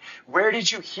by that? Where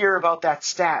did you hear about that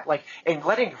stat? Like, and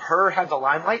letting her have the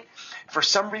limelight, for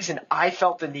some reason, I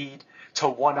felt the need to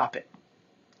one-up it.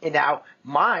 And now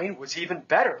mine was even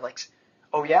better. Like,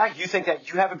 oh yeah, you think that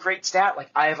you have a great stat?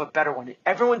 Like, I have a better one.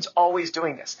 Everyone's always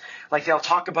doing this. Like, they'll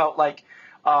talk about like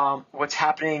what's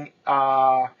happening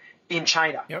in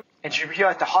China. Yep. And you hear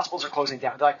like the hospitals are closing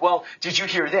down. They're like, well, did you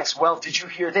hear this? Well, did you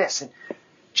hear this? And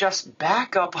just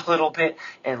back up a little bit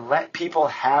and let people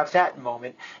have that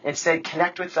moment. Instead,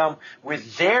 connect with them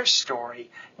with their story,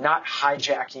 not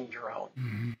hijacking your own.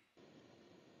 Mm-hmm.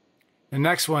 The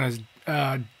next one is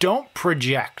don't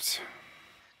project.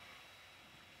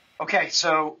 Okay,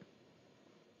 so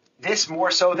this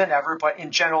more so than ever, but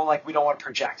in general, like, we don't want to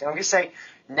project. And I'm going to say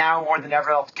now more than ever,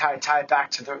 I'll kind of tie it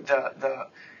back to the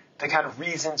kind of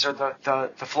reasons or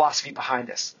the philosophy behind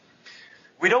this.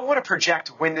 We don't want to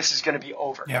project when this is going to be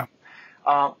over. Yeah.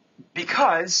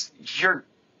 Because you're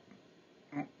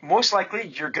most likely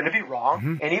you're going to be wrong.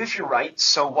 Mm-hmm. And even if you're right,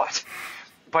 so what?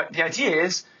 But the idea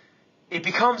is it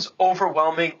becomes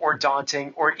overwhelming or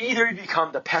daunting, or either you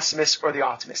become the pessimist or the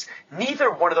optimist. Neither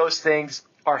one of those things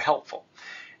are helpful.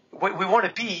 What we want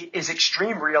to be is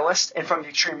extreme realist, and from the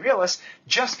extreme realist,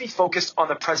 just be focused on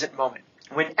the present moment.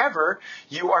 Whenever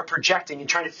you are projecting and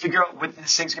trying to figure out when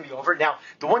this thing's going to be over. Now,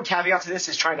 the one caveat to this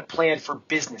is trying to plan for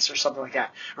business or something like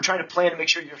that, or trying to plan to make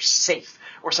sure you're safe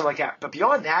or something like that. But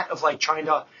beyond that, of like trying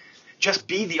to just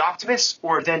be the optimist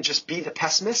or then just be the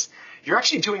pessimist, you're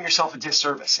actually doing yourself a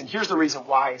disservice. And here's the reason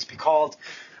why. It's because,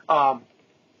 and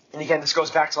again, this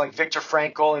goes back to like Viktor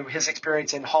Frankl and his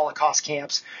experience in Holocaust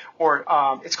camps, or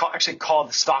it's actually called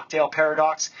the Stockdale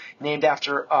paradox, named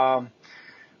after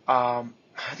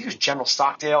I think it was General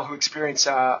Stockdale, who experienced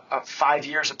 5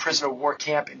 years of prisoner of war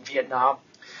camp in Vietnam.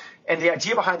 And the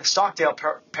idea behind the Stockdale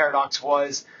paradox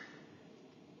was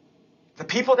the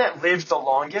people that lived the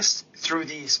longest through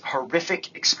these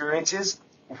horrific experiences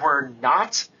were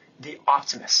not the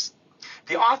optimists.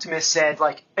 The optimists said,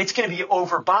 like, it's going to be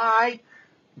over by ...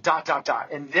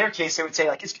 In their case, they would say,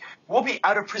 like, we'll be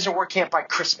out of prisoner of war camp by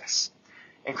Christmas.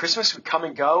 And Christmas would come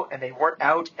and go, and they weren't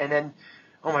out, and then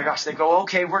oh my gosh, they go,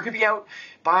 okay, we're going to be out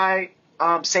by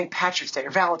St. Patrick's Day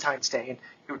or Valentine's Day. And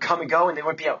it would come and go and they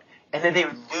wouldn't be out. And then they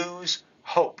would lose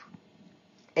hope.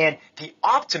 And the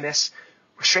optimists,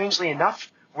 strangely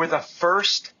enough, were the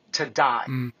first to die.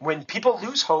 Mm. When people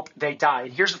lose hope, they die.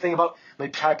 And here's the thing about, let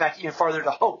me tie it back even farther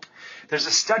to hope. There's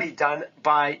a study done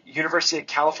by University of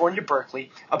California,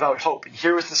 Berkeley about hope. And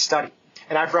here was the study.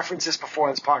 And I've referenced this before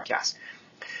on this podcast.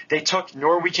 They took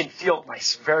Norwegian field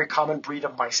mice, a very common breed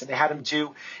of mice, and they had them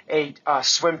do a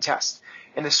swim test.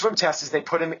 And the swim test is they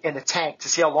put them in a tank to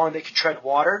see how long they could tread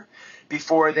water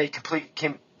before they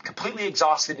became completely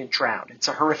exhausted and drowned. It's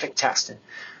a horrific test, and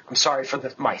I'm sorry for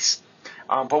the mice.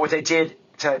 But what they did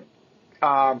to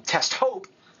test hope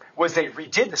was they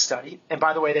redid the study. And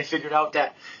by the way, they figured out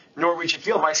that Norwegian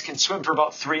field mice can swim for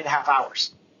about 3.5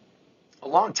 hours. A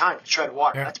long time to tread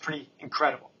water. Yeah. That's pretty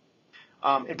incredible.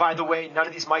 And by the way, none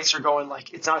of these mice are going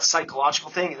like, it's not a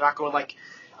psychological thing. They're not going like,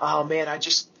 oh man, I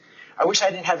wish I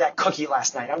didn't have that cookie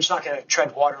last night. I'm just not going to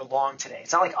tread water long today.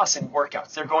 It's not like us in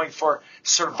workouts. They're going for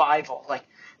survival. Like,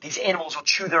 these animals will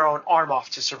chew their own arm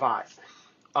off to survive.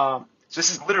 So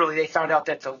this is literally, they found out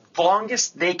that the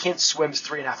longest they can swim is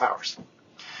 3.5 hours.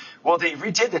 Well, they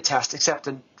redid the test, except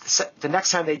the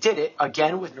next time they did it,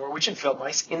 again with Norwegian field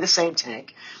mice in the same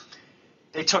tank,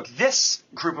 they took this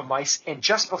group of mice, and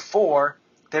just before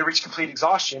they reached complete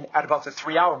exhaustion, at about the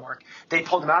 3-hour mark, they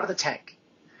pulled them out of the tank,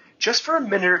 just for a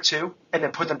minute or two, and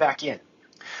then put them back in.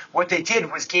 What they did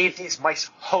was gave these mice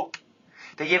hope.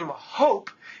 They gave them hope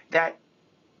that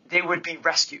they would be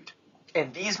rescued.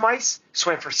 And these mice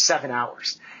swam for 7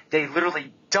 hours. They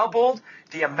literally doubled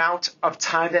the amount of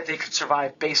time that they could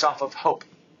survive based off of hope.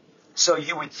 So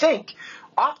you would think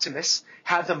optimists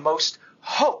have the most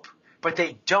hope, but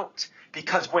they don't.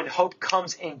 Because when hope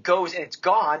comes and goes and it's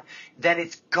gone, then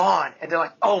it's gone. And they're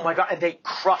like, oh my God, and they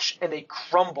crush and they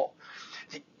crumble.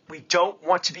 We don't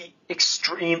want to be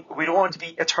extreme. We don't want to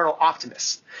be eternal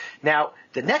optimists. Now,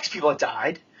 the next people that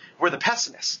died were the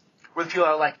pessimists. Were the people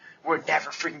that are like, we're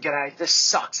never freaking getting out of here. This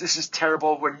sucks. This is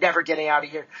terrible. We're never getting out of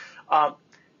here.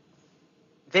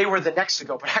 They were the next to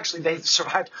go, but actually they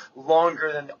survived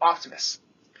longer than the optimists.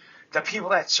 The people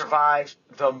that survived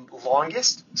the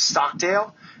longest,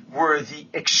 Stockdale, were the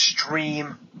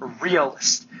extreme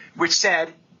realists, which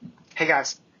said, hey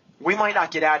guys, we might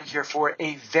not get out of here for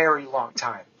a very long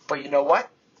time. But you know what?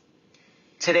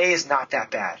 Today is not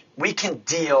that bad. We can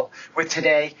deal with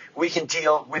today. We can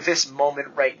deal with this moment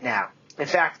right now. In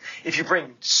fact, if you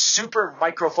bring super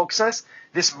micro focus on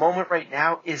this moment right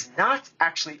now is not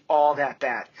actually all that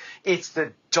bad. It's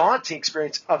the daunting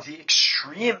experience of the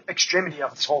extremity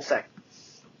of this whole thing.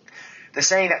 The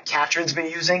saying that Catherine's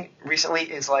been using recently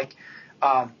is like,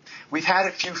 we've had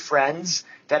a few friends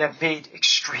that have made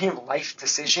extreme life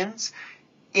decisions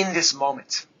in this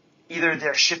moment. Either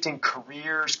they're shifting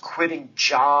careers, quitting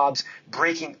jobs,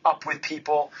 breaking up with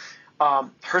people.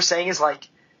 Her saying is like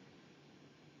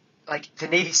the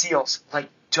Navy SEALs, like,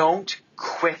 don't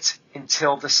quit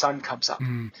until the sun comes up.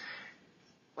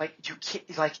 Like, you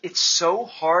can't, like, it's so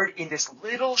hard in this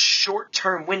little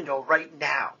short-term window right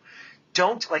now.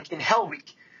 Don't, like, in Hell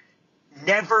Week,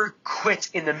 never quit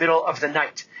in the middle of the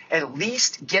night. At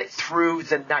least get through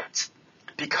the night.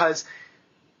 Because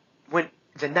when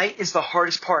the night is the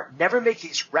hardest part, never make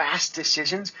these rash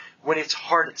decisions when it's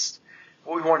hardest.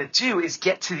 What we want to do is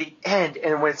get to the end,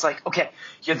 and when it's like, okay,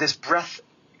 you have this breath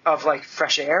of, like,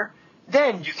 fresh air,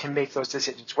 then you can make those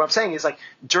decisions. What I'm saying is, like,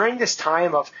 during this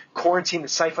time of quarantine and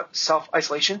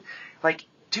self-isolation, like,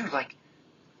 dude, like,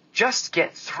 just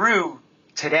get through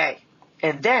today.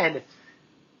 And then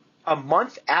a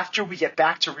month after we get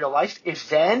back to real life, if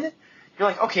then you're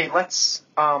like, okay, let's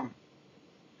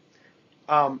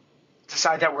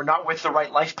decide that we're not with the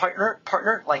right life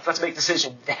partner, like, let's make a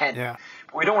decision then. Yeah.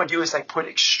 What we don't want to do is, like, put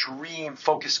extreme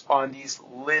focus on these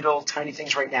little tiny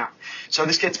things right now. So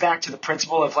this gets back to the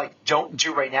principle of, like, don't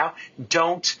do right now.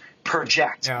 Don't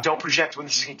project. Yeah. Don't project when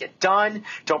this is going to get done.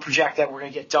 Don't project that we're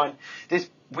going to get done.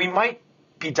 We might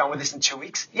be done with this in 2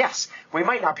 weeks. Yes. We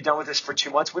might not be done with this for 2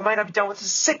 months. We might not be done with this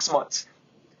in 6 months.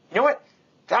 You know what?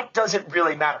 That doesn't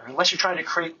really matter unless you're trying to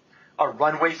create a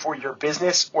runway for your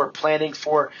business or planning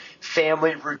for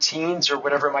family routines or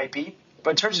whatever it might be. But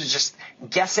in terms of just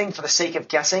guessing for the sake of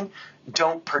guessing,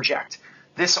 don't project.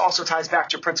 This also ties back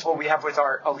to a principle we have with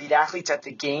our elite athletes at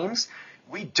the games.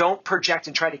 We don't project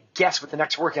and try to guess what the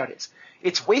next workout is.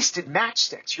 It's wasted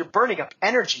matchsticks. You're burning up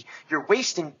energy. You're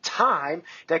wasting time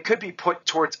that could be put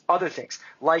towards other things.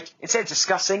 Like, instead of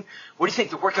discussing, what do you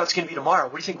think the workout's going to be tomorrow?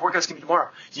 What do you think the workout's going to be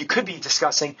tomorrow? You could be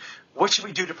discussing, what should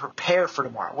we do to prepare for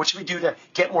tomorrow? What should we do to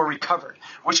get more recovered?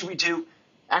 What should we do?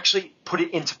 Actually put it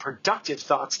into productive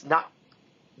thoughts, not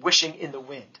wishing in the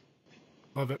wind.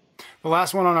 Love it. The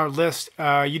last one on our list,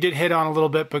 you did hit on a little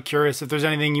bit, but curious if there's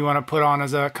anything you want to put on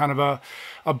as a kind of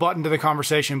a button to the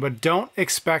conversation, but don't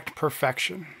expect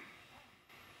perfection.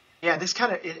 Yeah, this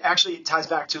kind of, it actually ties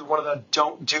back to one of the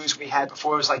don't do's we had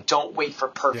before. It was like, don't wait for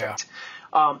perfect.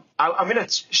 Yeah. I'm going to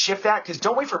shift that because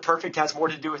don't wait for perfect has more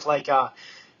to do with like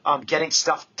getting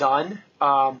stuff done.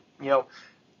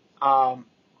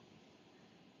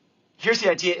 Here's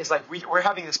the idea is like we're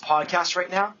having this podcast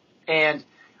right now, and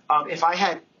if I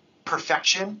had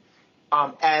perfection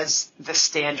as the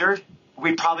standard,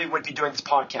 we probably wouldn't be doing this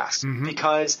podcast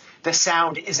because the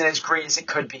sound isn't as great as it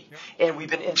could be. Yep. And we've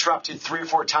been interrupted 3 or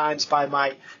 4 times by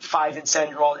my 5 and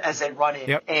 7-year-old as they run in.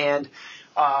 Yep. And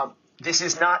this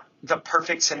is not the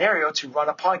perfect scenario to run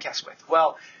a podcast with.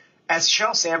 Well, as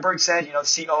Sheryl Sandberg said, the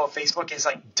CEO of Facebook is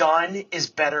like, done is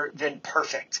better than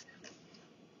perfect.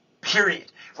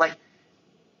 Period. Like,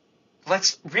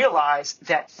 let's realize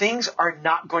that things are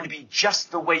not going to be just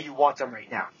the way you want them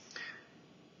right now.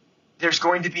 you're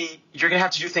going to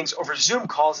have to do things over Zoom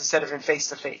calls instead of in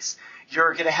face-to-face.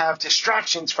 You're going to have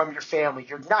distractions from your family.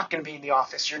 You're not going to be in the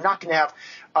office. You're not going to have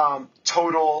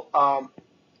total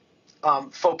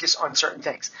focus on certain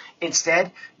things.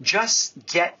 Instead, just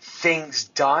get things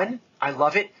done. I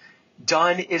love it.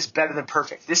 Done is better than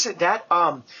perfect. That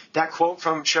quote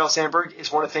from Sheryl Sandberg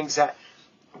is one of the things that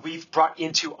we've brought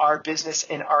into our business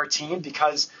and our team,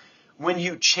 because when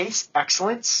you chase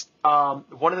excellence,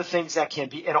 one of the things that can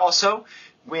be, and also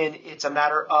when it's a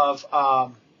matter of,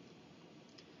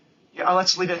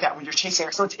 let's leave it at that. When you're chasing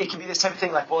excellence, it can be this type of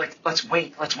thing like, well, let's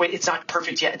wait. It's not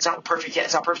perfect yet. And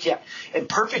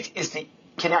perfect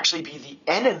can actually be the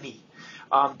enemy,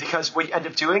 because what you end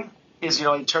up doing is,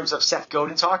 in terms of Seth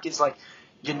Godin talk, is like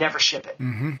you never ship it.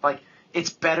 Mm-hmm. Like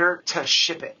it's better to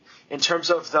ship it. In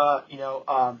terms of the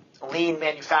lean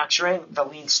manufacturing, the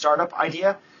lean startup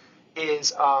idea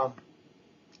is about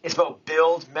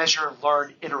build, measure,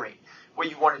 learn, iterate. What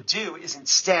you want to do is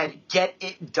instead get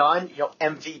it done.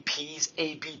 MVPs,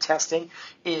 A/B testing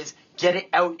is get it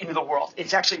out into the world.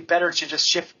 It's actually better to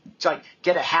just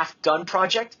get a half-done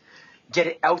project, get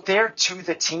it out there to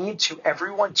the team, to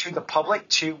everyone, to the public,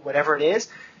 to whatever it is,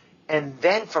 and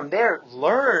then from there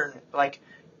learn,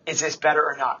 is this better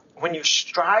or not? When you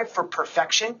strive for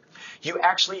perfection, you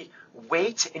actually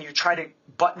wait and you try to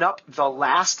button up the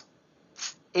last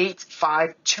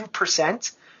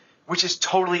 2%, which is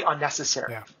totally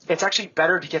unnecessary. Yeah. It's actually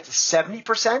better to get to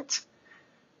 70%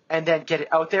 and then get it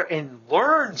out there and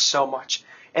learn so much,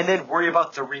 and then worry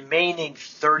about the remaining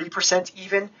 30%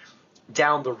 even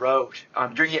down the road. You're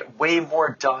going to get way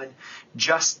more done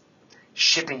just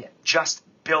shipping it, just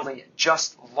building it,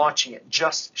 just launching it,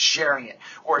 just sharing it,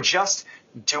 or just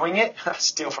doing it.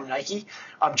 Steal from Nike.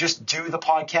 Just do the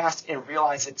podcast and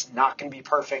realize it's not going to be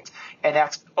perfect, and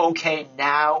that's okay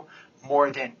now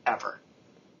more than ever.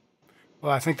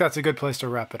 Well, I think that's a good place to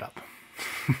wrap it up.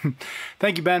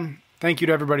 Thank you, Ben. Thank you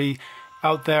to everybody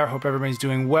out there. Hope everybody's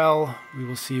doing well. We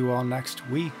will see you all next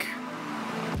week.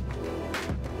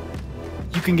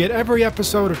 You can get every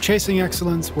episode of Chasing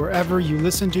Excellence wherever you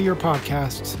listen to your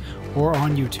podcasts or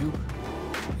on YouTube.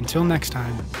 Until next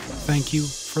time, thank you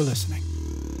for listening.